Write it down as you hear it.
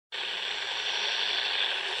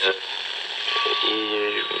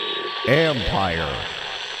Empire.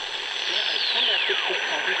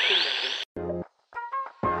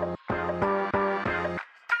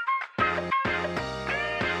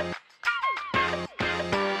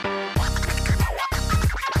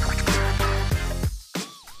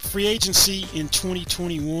 Free agency in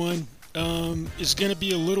 2021 is going to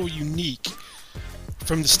be a little unique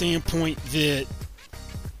from the standpoint that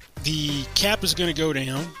the cap is going to go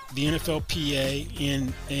down. The NFLPA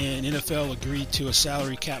and NFL agreed to a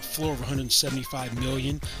salary cap floor of $175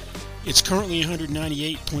 million. It's currently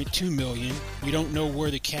 $198.2 million. We don't know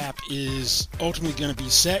where the cap is ultimately going to be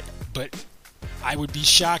set, but I would be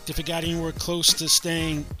shocked if it got anywhere close to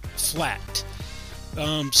staying flat.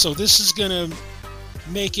 So this is going to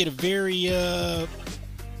make it a very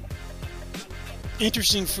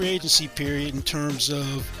interesting free agency period in terms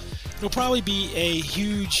of it'll probably be a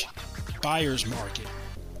huge buyer's market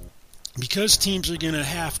because teams are going to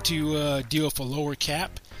have to deal with a lower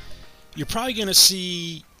cap. You're probably going to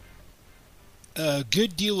see a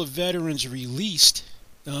good deal of veterans released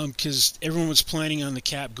because everyone was planning on the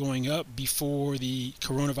cap going up before the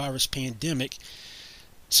coronavirus pandemic.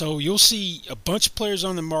 So you'll see a bunch of players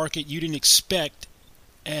on the market you didn't expect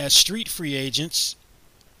as street free agents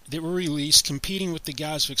that were released competing with the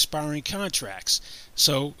guys with expiring contracts.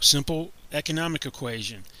 So, simple economic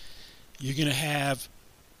equation. You're going to have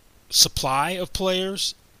supply of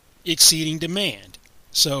players exceeding demand.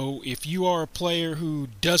 So, if you are a player who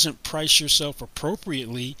doesn't price yourself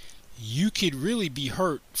appropriately, you could really be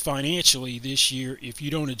hurt financially this year if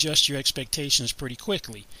you don't adjust your expectations pretty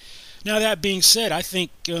quickly. Now, that being said, I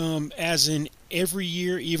think as in every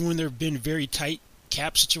year, even when there have been very tight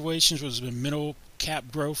cap situations where there's been minimal cap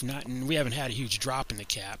growth, and we haven't had a huge drop in the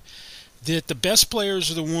cap, that the best players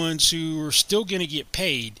are the ones who are still going to get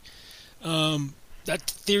paid. That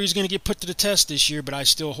theory is going to get put to the test this year, but I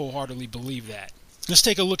still wholeheartedly believe that. Let's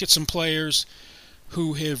take a look at some players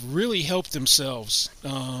who have really helped themselves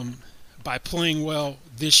by playing well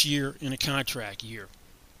this year in a contract year.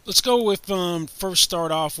 Let's go with first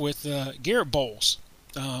start off with Garrett Bowles.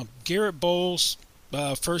 Garrett Bowles,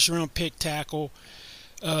 first-round pick tackle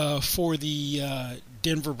for the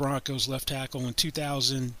Denver Broncos, left tackle in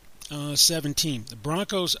 2017. The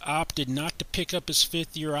Broncos opted not to pick up his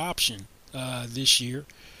fifth-year option this year.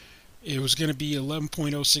 It was going to be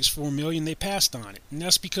 $11.064 million. They passed on it, and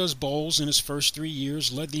that's because Bowles, in his first 3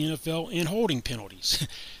 years, led the NFL in holding penalties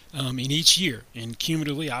in each year, and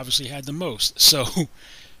cumulatively, obviously, had the most. So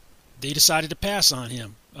they decided to pass on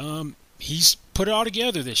him. He's put it all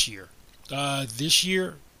together this year. This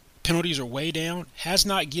year, penalties are way down, has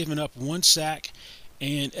not given up one sack,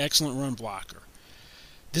 and excellent run blocker.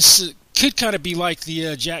 This could kind of be like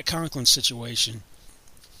the Jack Conklin situation.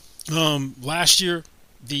 Last year,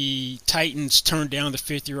 the Titans turned down the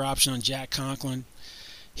fifth-year option on Jack Conklin.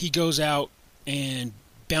 He goes out and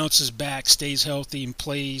bounces back, stays healthy, and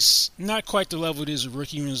plays not quite the level it is a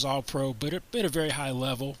rookie when he's all-pro, but at a very high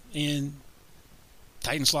level. And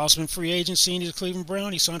Titans lost him in free agency, and he's a Cleveland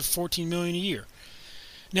Brown. He signed for $14 million a year.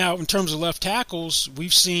 Now, in terms of left tackles,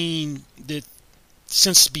 we've seen that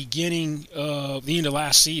since the beginning of the end of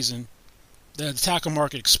last season, the tackle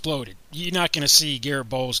market exploded. You're not going to see Garrett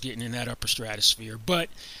Bowles getting in that upper stratosphere, but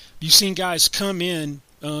you've seen guys come in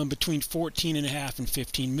between $14.5 and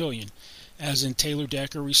 $15 million, as in Taylor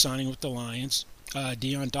Decker re-signing with the Lions,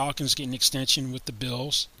 Deion Dawkins getting an extension with the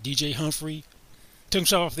Bills, DJ Humphrey took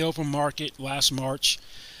himself off the open market last March,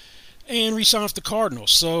 and re-signed with the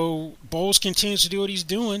Cardinals. So Bowles continues to do what he's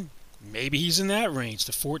doing. Maybe he's in that range,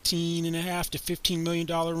 the $14.5 to $15 million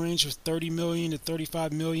range with $30 million to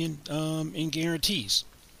 $35 million in guarantees.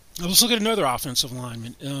 Now let's look at another offensive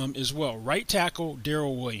lineman as well. Right tackle,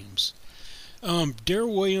 Darrell Williams.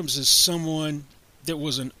 Darrell Williams is someone that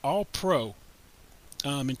was an all-pro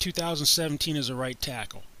in 2017 as a right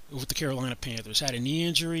tackle with the Carolina Panthers. Had a knee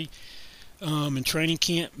injury in training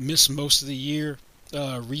camp, missed most of the year.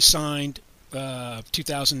 Re-signed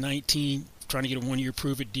 2019, trying to get a one-year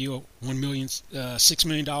prove-it deal, $6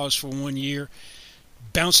 million for 1 year.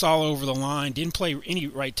 Bounced all over the line, didn't play any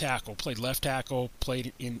right tackle, played left tackle,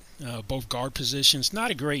 played in both guard positions.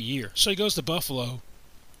 Not a great year. So he goes to Buffalo.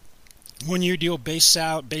 1 year deal, base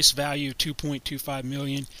value $2.25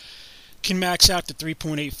 million, can max out to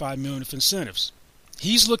 $3.85 million of incentives.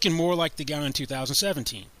 He's looking more like the guy in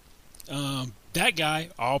 2017. That guy,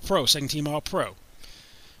 all-pro, second-team all-pro.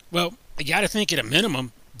 Well, you got to think at a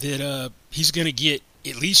minimum that he's going to get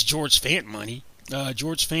at least George Fant money.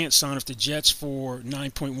 George Fant signed with the Jets for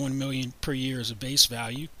 $9.1 million per year as a base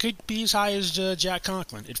value. Could be as high as Jack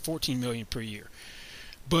Conklin at $14 million per year.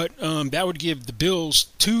 But that would give the Bills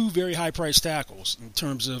two very high-priced tackles in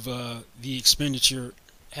terms of the expenditure,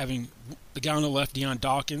 having the guy on the left, Deion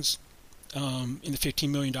Dawkins, in the $15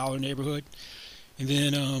 million neighborhood, and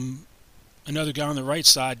then another guy on the right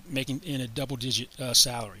side making in a double-digit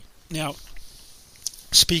salary. Now,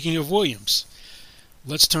 speaking of Williams,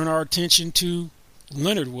 let's turn our attention to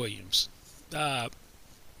Leonard Williams. A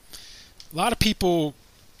lot of people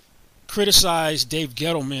criticize Dave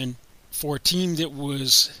Gettleman for a team that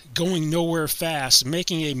was going nowhere fast,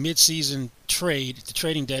 making a midseason trade at the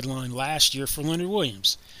trading deadline last year for Leonard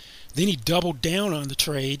Williams. Then he doubled down on the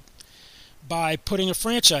trade by putting a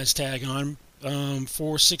franchise tag on him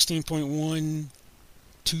for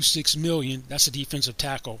 $16.126 million. That's a defensive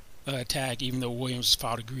tackle tag, even though Williams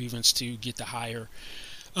filed a grievance to get the higher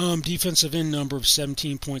defensive end number of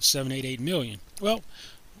 $17.788 million. Well,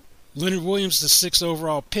 Leonard Williams, the 6th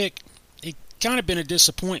overall pick, it kind of been a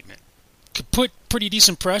disappointment. Could put pretty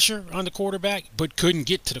decent pressure on the quarterback, but couldn't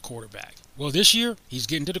get to the quarterback. Well, this year, he's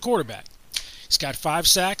getting to the quarterback. He's got 5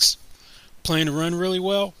 sacks, playing to run really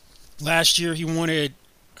well. Last year, he wanted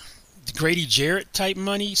the Grady Jarrett type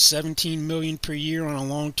money, $17 million per year on a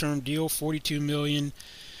long-term deal, $42 million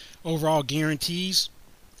overall guarantees.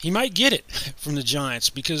 He might get it from the Giants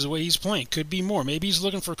because of the way he's playing. Could be more. Maybe he's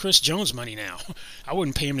looking for Chris Jones money now. I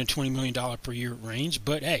wouldn't pay him in the $20 million per year range,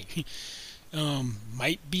 but hey,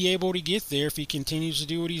 might be able to get there if he continues to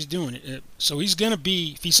do what he's doing. So he's going to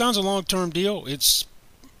be, if he signs a long-term deal, it's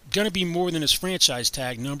going to be more than his franchise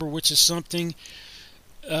tag number, which is something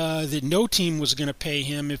that no team was going to pay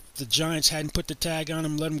him if the Giants hadn't put the tag on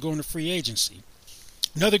him, let him go into free agency.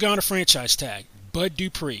 Another guy on a franchise tag, Bud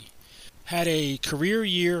Dupree. Had a career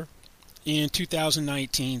year in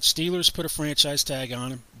 2019. Steelers put a franchise tag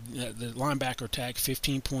on him, the linebacker tag,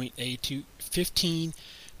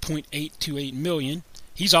 $15.828 million.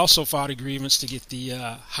 He's also filed a grievance to get the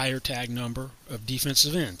higher tag number of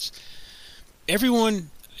defensive ends.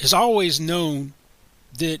 Everyone has always known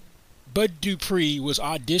that Bud Dupree was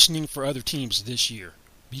auditioning for other teams this year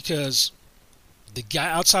because the guy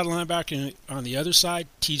outside linebacker on the other side,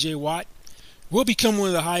 TJ Watt, will become one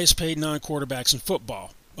of the highest paid non-quarterbacks in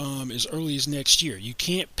football as early as next year. You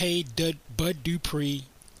can't pay Bud Dupree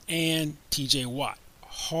and TJ Watt.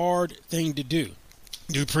 Hard thing to do.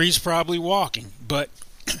 Dupree's probably walking, but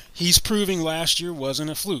he's proving last year wasn't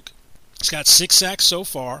a fluke. He's got 6 sacks so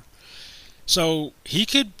far, so he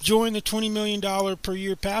could join the $20 million per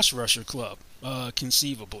year pass rusher club,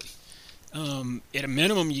 conceivably. At a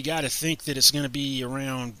minimum, you got to think that it's going to be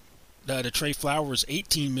around the Trey Flowers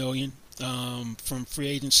 $18 million. From free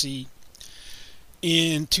agency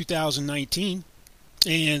in 2019.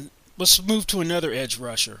 And let's move to another edge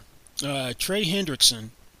rusher. Trey Hendrickson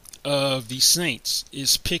of the Saints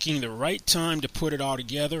is picking the right time to put it all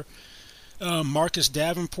together. Marcus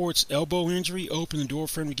Davenport's elbow injury opened the door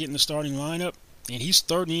for him to get in the starting lineup, and he's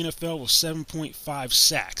third in the NFL with 7.5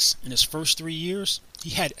 sacks. In his first 3 years,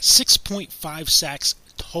 he had 6.5 sacks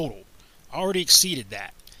total. Already exceeded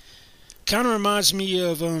that. Kind of reminds me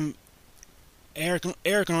of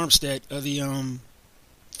Eric Armstead of the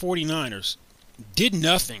 49ers. Did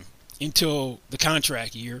nothing until the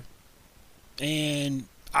contract year, and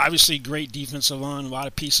obviously great defensive line, a lot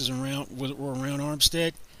of pieces were around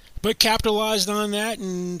Armstead, but capitalized on that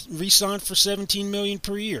and re-signed for $17 million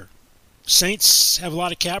per year. Saints have a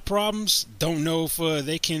lot of cap problems. Don't know if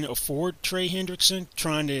they can afford Trey Hendrickson,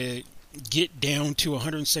 trying to get down to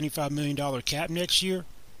 $175 million cap next year.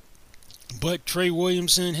 But Trey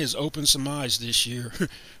Williamson has opened some eyes this year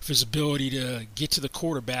for his ability to get to the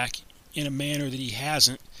quarterback in a manner that he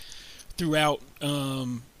hasn't throughout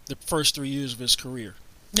the first 3 years of his career.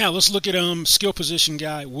 Now let's look at skill position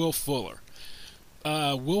guy Will Fuller.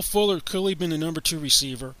 Will Fuller clearly been the number 2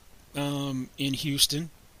 receiver in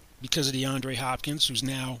Houston because of DeAndre Hopkins, who's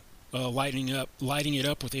now lighting it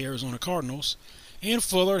up with the Arizona Cardinals. And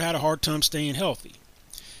Fuller had a hard time staying healthy.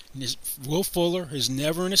 Will Fuller has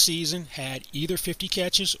never in a season had either 50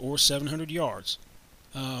 catches or 700 yards.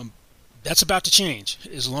 That's about to change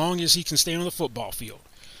as long as he can stay on the football field.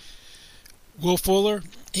 Will Fuller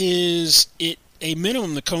is at a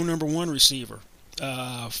minimum the co-number 1 receiver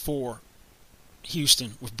for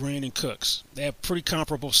Houston with Brandon Cooks. They have pretty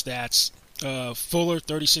comparable stats. Fuller,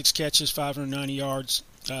 36 catches, 590 yards,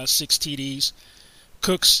 6 TDs.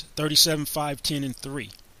 Cooks, 37, 5, 10, and 3.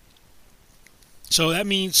 So that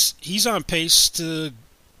means he's on pace to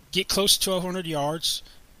get close to 1,200 yards.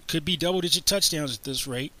 Could be double-digit touchdowns at this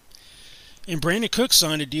rate. And Brandon Cooks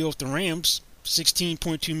signed a deal with the Rams,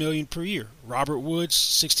 $16.2 million per year. Robert Woods,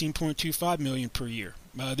 $16.25 million per year.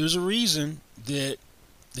 There's a reason that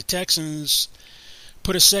the Texans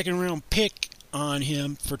put a second-round pick on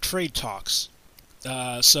him for trade talks.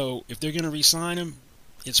 So if they're going to re-sign him,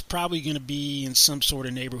 it's probably going to be in some sort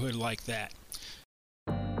of neighborhood like that.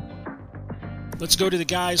 Let's go to the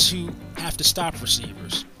guys who have to stop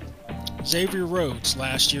receivers. Xavier Rhodes,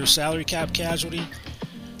 last year's salary cap casualty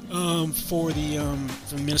for the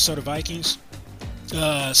Minnesota Vikings,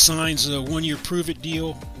 signs a one-year prove-it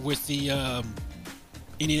deal with the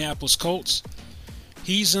Indianapolis Colts.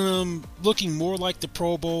 He's looking more like the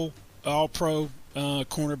Pro Bowl, All-Pro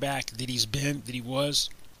cornerback that he was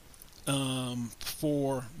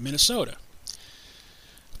for Minnesota.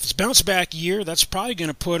 If it's bounce back year, that's probably going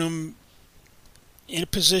to put him in a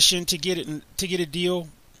position to get a deal,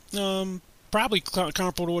 probably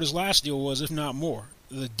comparable to what his last deal was, if not more.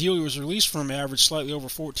 The deal he was released from averaged slightly over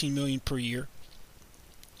 $14 million per year.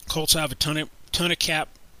 Colts have a ton of cap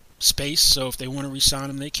space, so if they want to re-sign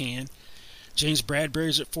him, they can. James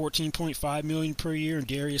Bradbury's at $14.5 million per year, and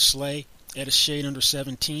Darius Slay at a shade under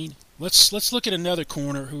 17. Let's look at another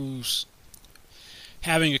corner who's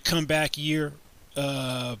having a comeback year.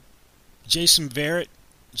 Jason Verrett.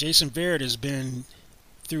 Jason Verrett has been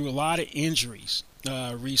through a lot of injuries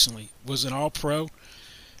recently. Was an All-Pro,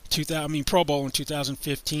 Pro Bowl in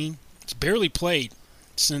 2015. He's barely played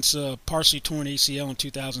since partially torn ACL in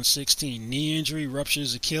 2016. Knee injury, ruptured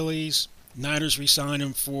his Achilles. Niners re-signed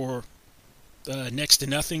him for next to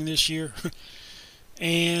nothing this year.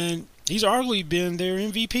 And he's arguably been their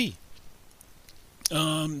MVP.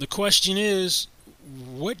 The question is,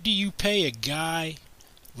 what do you pay a guy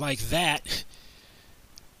like that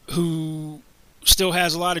who still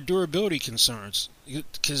has a lot of durability concerns?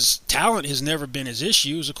 Because talent has never been his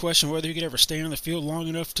issue. It's a question of whether he could ever stay on the field long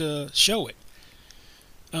enough to show it.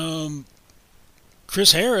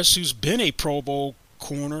 Chris Harris, who's been a Pro Bowl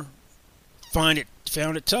corner, found it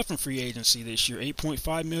tough in free agency this year.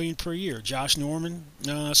 $8.5 million per year. Josh Norman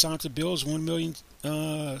signed with the Bills,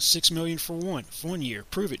 $6 million for 1 year.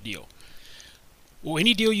 Prove it deal. Well,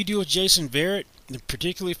 any deal you do with Jason Verrett,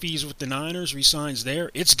 particularly if he's with the Niners, resigns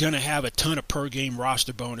there, it's going to have a ton of per game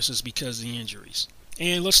roster bonuses because of the injuries.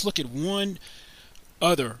 And let's look at one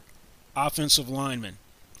other offensive lineman.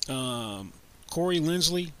 Corey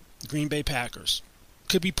Linsley, Green Bay Packers.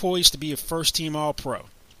 Could be poised to be a first-team All-Pro.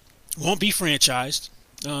 Won't be franchised.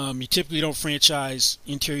 You typically don't franchise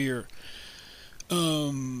interior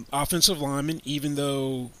offensive linemen, even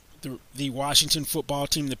though the Washington football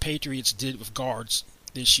team, the Patriots, did with guards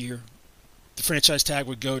this year. The franchise tag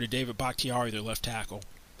would go to David Bakhtiari, their left tackle.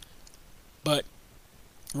 But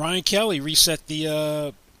Ryan Kelly reset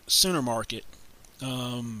the center market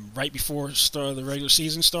right before the regular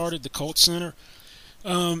season started. The Colts center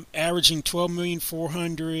averaging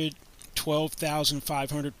 $12,400,000,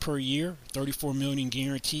 $12,500 per year, $34 million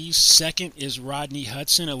guarantees. Second is Rodney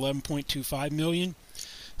Hudson, $11.25 million.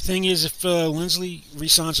 Thing is, if Linsley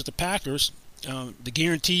re-signs with the Packers, the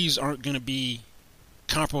guarantees aren't going to be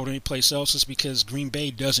comparable to any place else, is because Green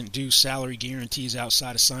Bay doesn't do salary guarantees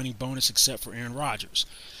outside of signing bonus except for Aaron Rodgers.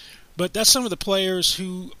 But that's some of the players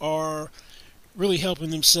who are really helping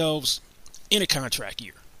themselves in a contract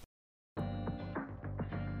year.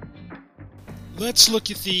 Let's look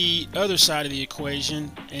at the other side of the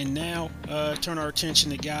equation and now turn our attention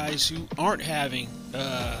to guys who aren't having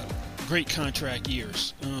great contract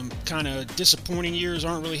years. Kind of disappointing years,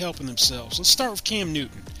 aren't really helping themselves. Let's start with Cam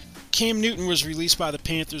Newton. Cam Newton was released by the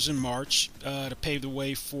Panthers in March to pave the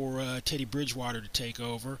way for Teddy Bridgewater to take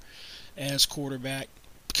over as quarterback.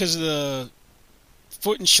 Because of the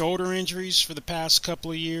foot and shoulder injuries for the past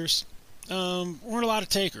couple of years, weren't a lot of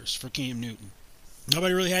takers for Cam Newton.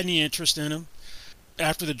 Nobody really had any interest in him.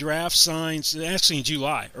 After the draft, signs, actually in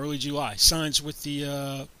early July, signs with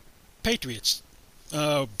the Patriots.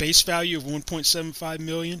 Base value of $1.75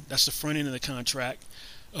 million. That's the front end of the contract.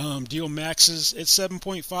 Deal maxes at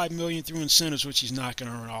 $7.5 million through incentives, which he's not going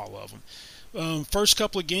to earn all of them. First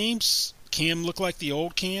couple of games, Cam looked like the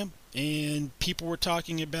old Cam, and people were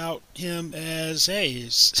talking about him as, hey,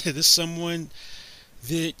 is this someone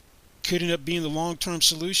that could end up being the long-term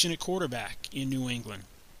solution at quarterback in New England?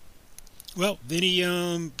 Well, then he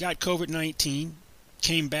got COVID-19,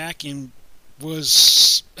 came back and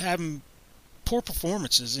was having poor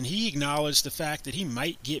performances, and he acknowledged the fact that he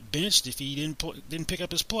might get benched if he didn't pick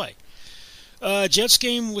up his play. Jets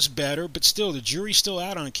game was better, but still, the jury's still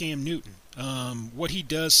out on Cam Newton. What he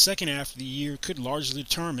does second half of the year could largely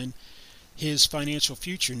determine his financial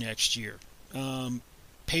future next year.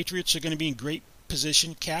 Patriots are going to be in great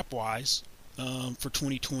position cap-wise for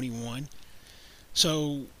 2021.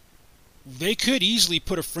 So they could easily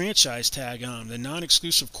put a franchise tag on him. The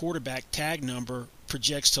non-exclusive quarterback tag number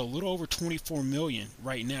projects to a little over $24 million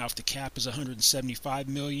right now. If the cap is $175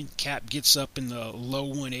 million, cap gets up in the low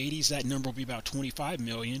 180s, that number will be about $25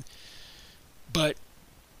 million. But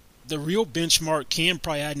the real benchmark Cam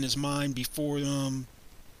probably had in his mind before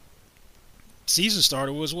season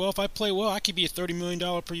started was, well, if I play well, I could be a $30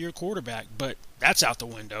 million per year quarterback. But that's out the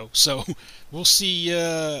window. So we'll see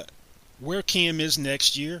where Cam is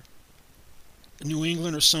next year, New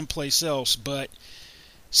England or someplace else. But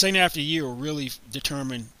second half of the year will really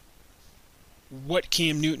determine what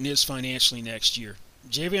Cam Newton is financially next year.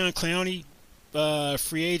 Jadeveon Clowney,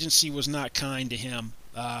 free agency was not kind to him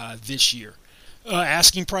this year.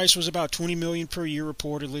 Asking price was about $20 million per year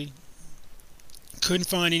reportedly. Couldn't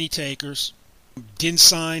find any takers. Didn't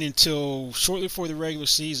sign until shortly before the regular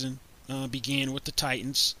season began with the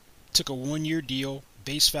Titans. Took a one-year deal,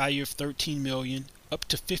 base value of $13 million, up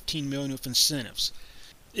to $15 million with incentives.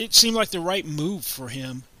 It seemed like the right move for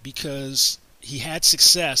him because he had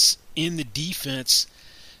success in the defense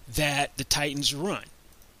that the Titans run.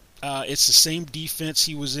 It's the same defense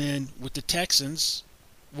he was in with the Texans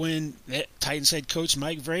when Titans head coach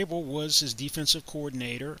Mike Vrabel was his defensive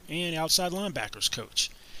coordinator and outside linebackers coach.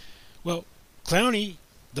 Well, Clowney,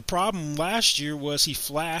 the problem last year was he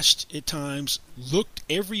flashed at times, looked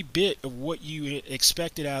every bit of what you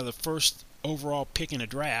expected out of the first overall pick in a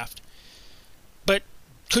draft, but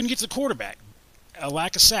couldn't get to the quarterback. A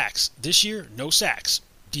lack of sacks. This year, no sacks.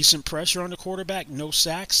 Decent pressure on the quarterback, no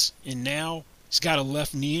sacks. And now he's got a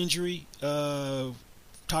left knee injury.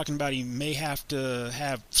 Talking about he may have to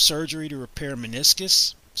have surgery to repair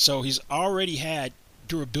meniscus. So he's already had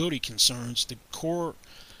durability concerns. The core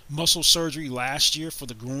muscle surgery last year for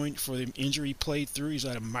the groin, for the injury he played through. He's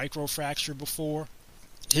had a microfracture before.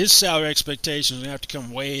 His salary expectations are going to have to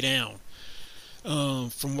come way down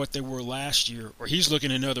from what they were last year, or he's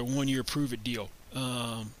looking at another one-year prove-it deal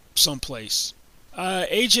someplace.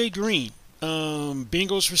 A.J. Green,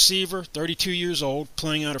 Bengals receiver, 32 years old,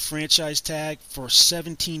 playing on a franchise tag for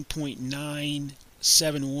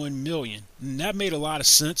 $17.971 million. And that made a lot of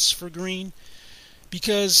sense for Green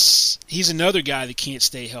because he's another guy that can't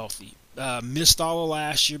stay healthy. Missed all of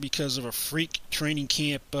last year because of a freak training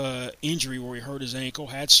camp injury where he hurt his ankle,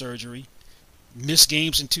 had surgery. Missed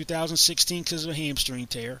games in 2016 because of a hamstring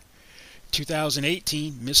tear.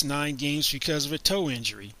 2018, missed 9 games because of a toe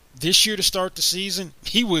injury. This year to start the season,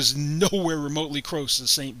 he was nowhere remotely close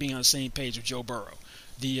to being on the same page with Joe Burrow,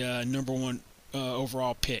 the number one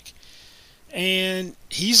overall pick. And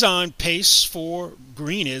he's on pace for,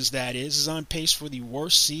 Green is on pace for the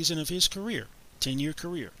worst season of his career, 10-year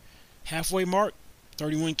career. Halfway mark,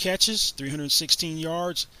 31 catches, 316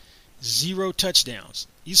 yards, 0 touchdowns.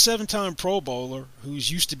 He's a 7-time Pro Bowler who's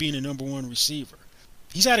used to being a number one receiver.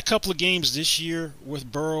 He's had a couple of games this year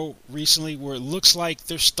with Burrow recently where it looks like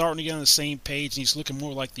they're starting to get on the same page, and he's looking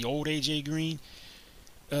more like the old A.J. Green,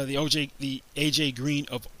 the A.J. Green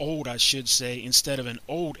of old, I should say, instead of an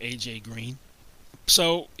old A.J. Green.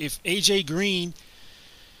 So if A.J. Green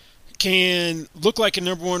can look like a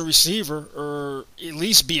number one receiver or at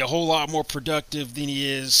least be a whole lot more productive than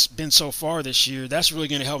he has been so far this year, that's really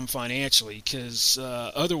going to help him financially because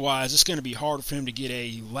otherwise it's going to be hard for him to get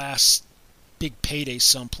a last big payday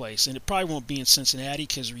someplace. And it probably won't be in Cincinnati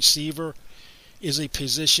because receiver is a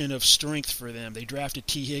position of strength for them. They drafted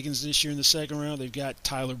T. Higgins this year in the second round. They've got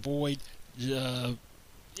Tyler Boyd.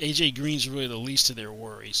 A.J. Green's really the least of their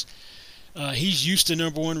worries. He's used to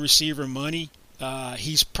number one receiver money.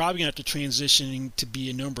 He's probably going to have to transition to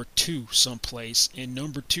be a number 2 someplace, and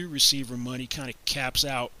number 2 receiver money kind of caps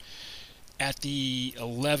out at the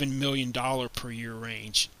 $11 million per year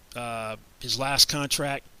range. His last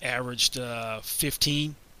contract averaged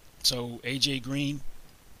 15, so A.J. Green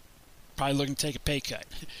probably looking to take a pay cut.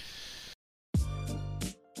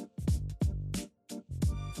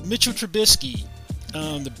 Mitchell Trubisky,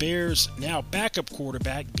 the Bears' now backup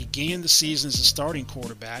quarterback, began the season as a starting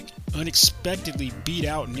quarterback, unexpectedly beat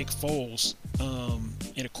out Nick Foles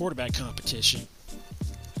in a quarterback competition.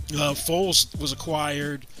 Foles was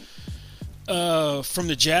acquired from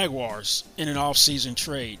the Jaguars in an off-season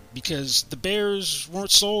trade because the Bears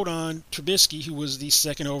weren't sold on Trubisky, who was the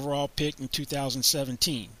second overall pick in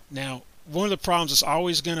 2017. Now, one of the problems that's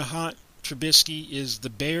always going to haunt Trubisky is the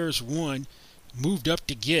Bears, one, moved up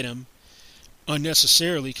to get him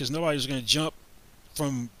unnecessarily because nobody was going to jump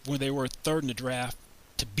from when they were third in the draft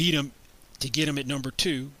to beat him to get him at number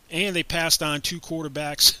 2, and they passed on 2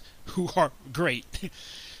 quarterbacks who are great.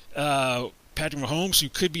 Patrick Mahomes, who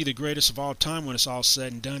could be the greatest of all time when it's all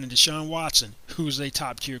said and done, and Deshaun Watson, who's a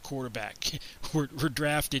top-tier quarterback, were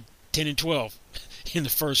drafted 10 and 12 in the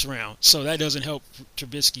first round. So that doesn't help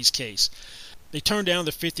Trubisky's case. They turned down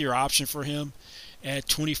the 5th-year option for him, at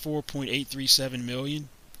 $24.837 million.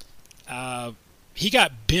 He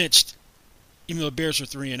got benched even though the Bears were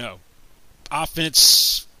 3-0.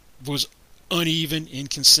 Offense was uneven,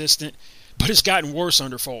 inconsistent, but it's gotten worse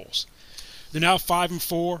under Foles. They're now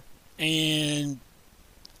 5-4, and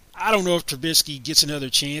I don't know if Trubisky gets another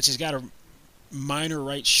chance. He's got a minor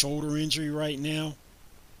right shoulder injury right now.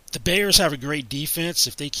 The Bears have a great defense.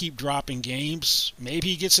 If they keep dropping games, maybe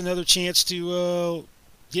he gets another chance to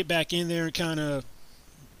get back in there and kind of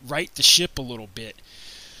right the ship a little bit.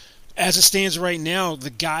 As it stands right now, the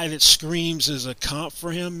guy that screams as a comp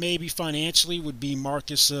for him, maybe financially, would be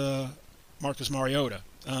Marcus Mariota.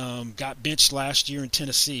 Got benched last year in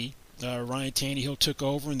Tennessee. Ryan Tannehill took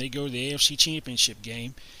over, and they go to the AFC Championship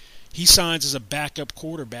game. He signs as a backup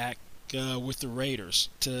quarterback with the Raiders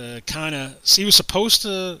to kind of see. He was supposed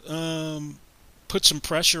to put some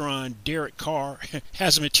pressure on Derek Carr.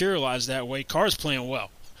 Hasn't materialized that way. Carr's playing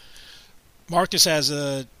well. Marcus has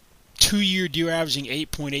a 2-year deal averaging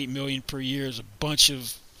 $8.8 million per year. Is a bunch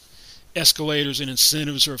of escalators and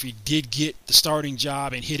incentives, or if he did get the starting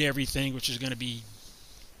job and hit everything, which is going to be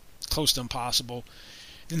close to impossible,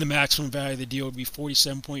 then the maximum value of the deal would be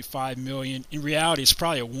 $47.5 million. In reality, it's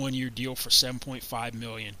probably a 1-year deal for $7.5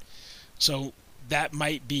 million. So that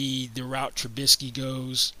might be the route Trubisky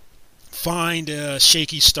goes. Find a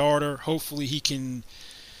shaky starter. Hopefully he can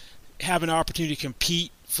have an opportunity to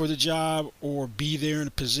compete for the job or be there in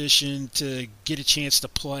a position to get a chance to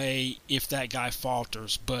play if that guy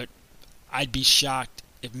falters. But I'd be shocked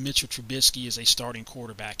if Mitchell Trubisky is a starting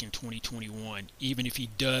quarterback in 2021, even if he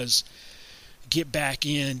does get back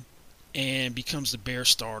in and becomes the Bears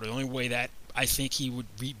starter. The only way that I think he would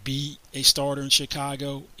be a starter in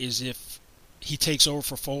Chicago is if he takes over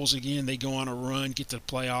for Foles again, they go on a run, get to the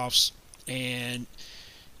playoffs, and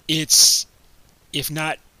it's, if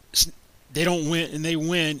not, they don't win, and they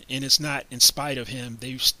win, and it's not in spite of him.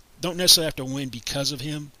 They don't necessarily have to win because of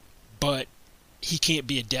him, but he can't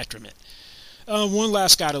be a detriment. One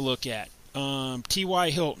last guy to look at, T.Y.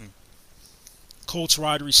 Hilton, Colts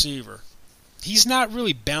wide receiver. He's not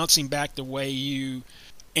really bouncing back the way you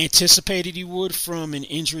anticipated he would from an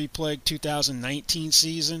injury-plagued 2019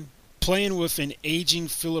 season. Playing with an aging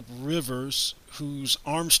Phillip Rivers, whose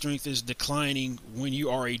arm strength is declining when you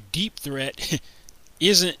are a deep threat,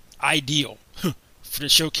 isn't ideal to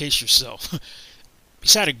showcase yourself.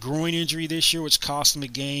 He's had a groin injury this year, which cost him a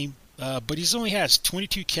game, but he's only has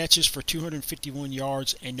 22 catches for 251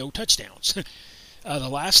 yards and no touchdowns. The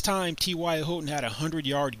last time T.Y. Hilton had a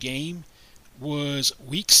 100-yard game was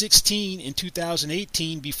Week 16 in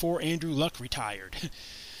 2018 before Andrew Luck retired.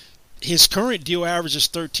 His current deal averages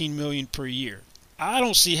 $13 million per year. I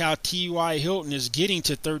don't see how T.Y. Hilton is getting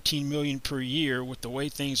to $13 million per year with the way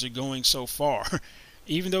things are going so far,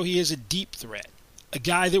 even though he is a deep threat. A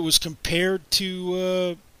guy that was compared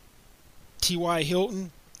to T.Y.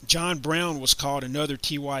 Hilton, John Brown was called another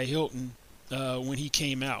T.Y. Hilton when he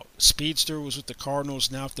came out. Speedster was with the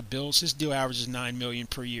Cardinals, now with the Bills. His deal averages $9 million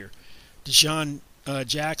per year. Deshaun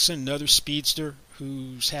Jackson, another speedster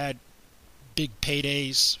who's had big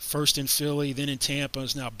paydays, first in Philly, then in Tampa,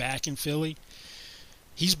 is now back in Philly.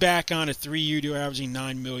 He's back on a 3-year deal averaging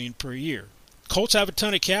 $9 million per year. Colts have a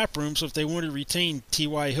ton of cap room, so if they wanted to retain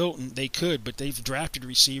T.Y. Hilton, they could, but they've drafted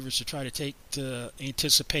receivers to try to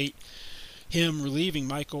anticipate him relieving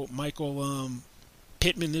Michael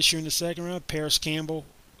Pittman this year in the second round, Paris Campbell,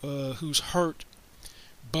 who's hurt,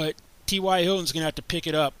 but T.Y. Hilton's going to have to pick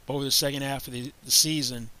it up over the second half of the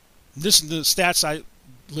season. The stats I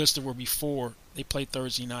listed were before they played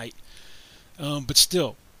Thursday night. But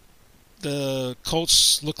still, the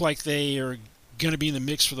Colts look like they are going to be in the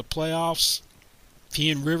mix for the playoffs. If he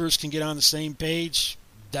and Rivers can get on the same page,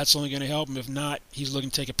 that's only going to help him. If not, he's looking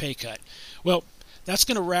to take a pay cut. Well, that's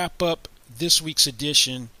going to wrap up this week's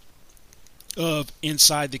edition of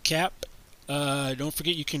Inside the Cap. Don't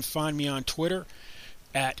forget you can find me on Twitter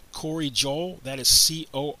at Corey Joel, that is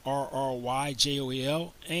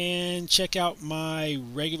CORRYJOEL, and check out my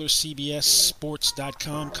regular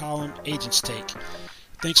CBSSports.com column, Agent's Take.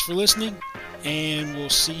 Thanks for listening, and we'll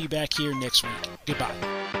see you back here next week. Goodbye.